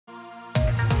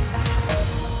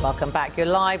Welcome back. You're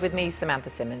live with me, Samantha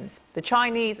Simmons. The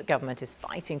Chinese government is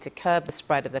fighting to curb the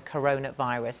spread of the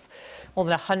coronavirus. More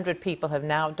than 100 people have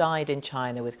now died in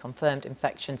China, with confirmed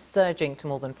infections surging to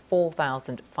more than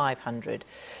 4,500.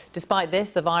 Despite this,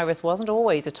 the virus wasn't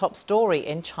always a top story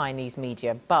in Chinese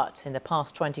media. But in the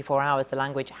past 24 hours, the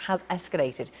language has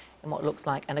escalated in what looks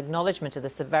like an acknowledgement of the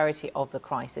severity of the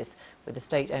crisis, with the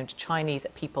state-owned Chinese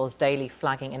People's Daily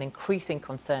flagging an increasing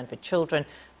concern for children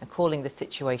and calling the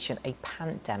situation a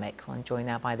pandemic. Well, I'm joined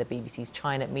now by the BBC's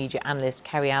China media analyst,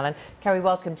 Kerry Allen. Kerry,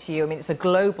 welcome to you. I mean, it's a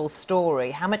global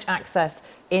story. How much access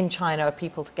in China are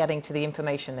people getting to the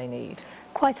information they need?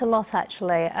 Quite a lot,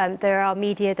 actually. There are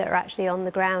media that are actually on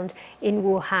the ground in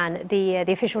Wuhan. The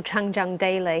official Changjiang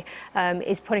Daily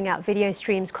is putting out video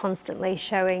streams constantly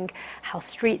showing how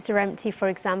streets are empty, for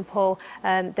example.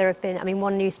 There have been,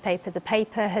 one newspaper, The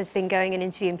Paper, has been going and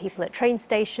interviewing people at train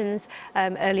stations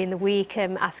early in the week,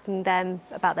 asking them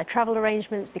about their travel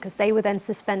arrangements because they were then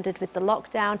suspended with the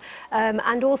lockdown.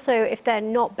 And also, if they're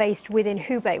not based within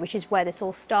Hubei, which is where this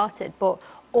all started, but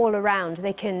all around,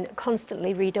 they can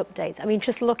constantly read updates.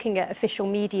 Just looking at official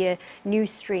media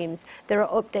news streams, there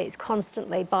are updates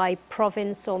constantly by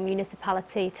province or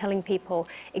municipality telling people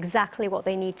exactly what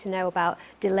they need to know about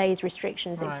delays,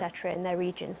 restrictions, etc. in their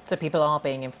region. So people are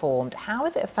being informed. How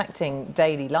is it affecting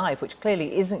daily life, which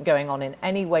clearly isn't going on in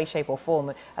any way, shape or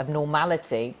form of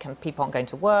normality? People aren't going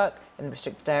to work in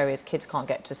restricted areas, kids can't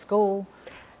get to school.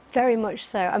 Very much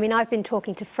so. I've been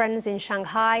talking to friends in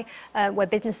Shanghai where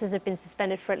businesses have been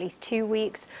suspended for at least 2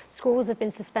 weeks. Schools have been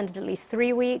suspended at least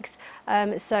 3 weeks.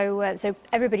 So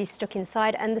everybody's stuck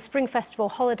inside. And the Spring Festival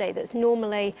holiday that's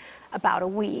normally about a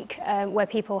week, where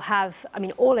people have,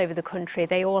 all over the country,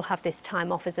 they all have this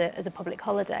time off as a public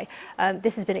holiday.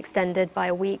 This has been extended by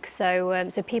a week. So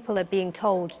people are being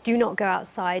told, do not go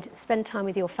outside, spend time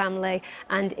with your family.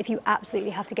 And if you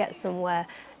absolutely have to get somewhere,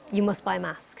 you must buy a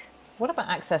mask. What about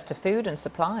access to food and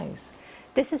supplies?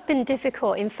 This has been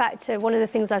difficult. In fact, one of the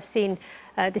things I've seen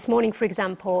this morning, for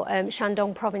example,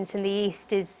 Shandong province in the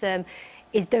east is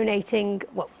donating,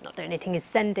 well, not donating, is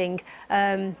sending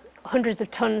hundreds of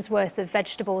tons worth of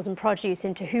vegetables and produce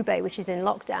into Hubei, which is in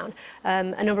lockdown.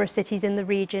 A number of cities in the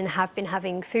region have been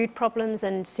having food problems,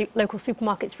 and local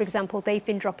supermarkets, for example, they've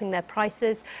been dropping their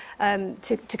prices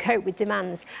to cope with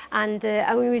demands. And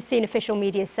we've seen official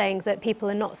media saying that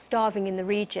people are not starving in the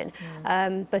region,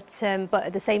 but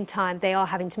at the same time, they are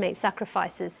having to make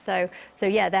sacrifices. So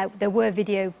yeah, there was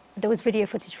video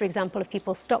footage, for example, of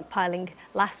people stockpiling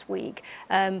last week,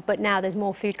 but now there's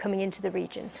more food coming into the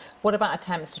region. What about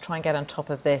attempts to try and get on top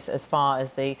of this as far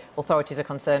as the authorities are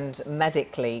concerned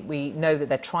medically? We know that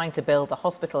they're trying to build a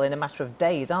hospital in a matter of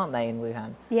days, aren't they, in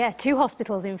Wuhan? Yeah, 2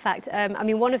 hospitals, in fact.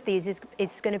 One of these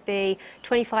is going to be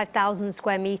 25,000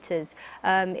 square metres.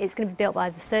 It's going to be built by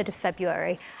the 3rd of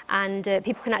February, and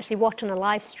people can actually watch on a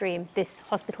live stream this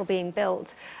hospital being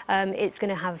built. It's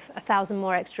going to have 1,000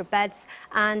 more extra beds,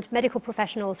 and medical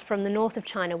professionals from the north of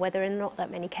China, where there are not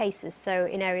that many cases, so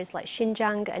in areas like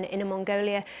Xinjiang and Inner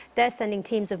Mongolia, they're sending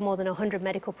teams of more than 100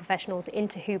 medical professionals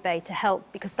into Hubei to help,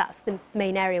 because that's the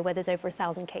main area where there's over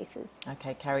 1,000 cases.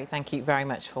 OK, Kerry, thank you very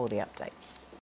much for the update.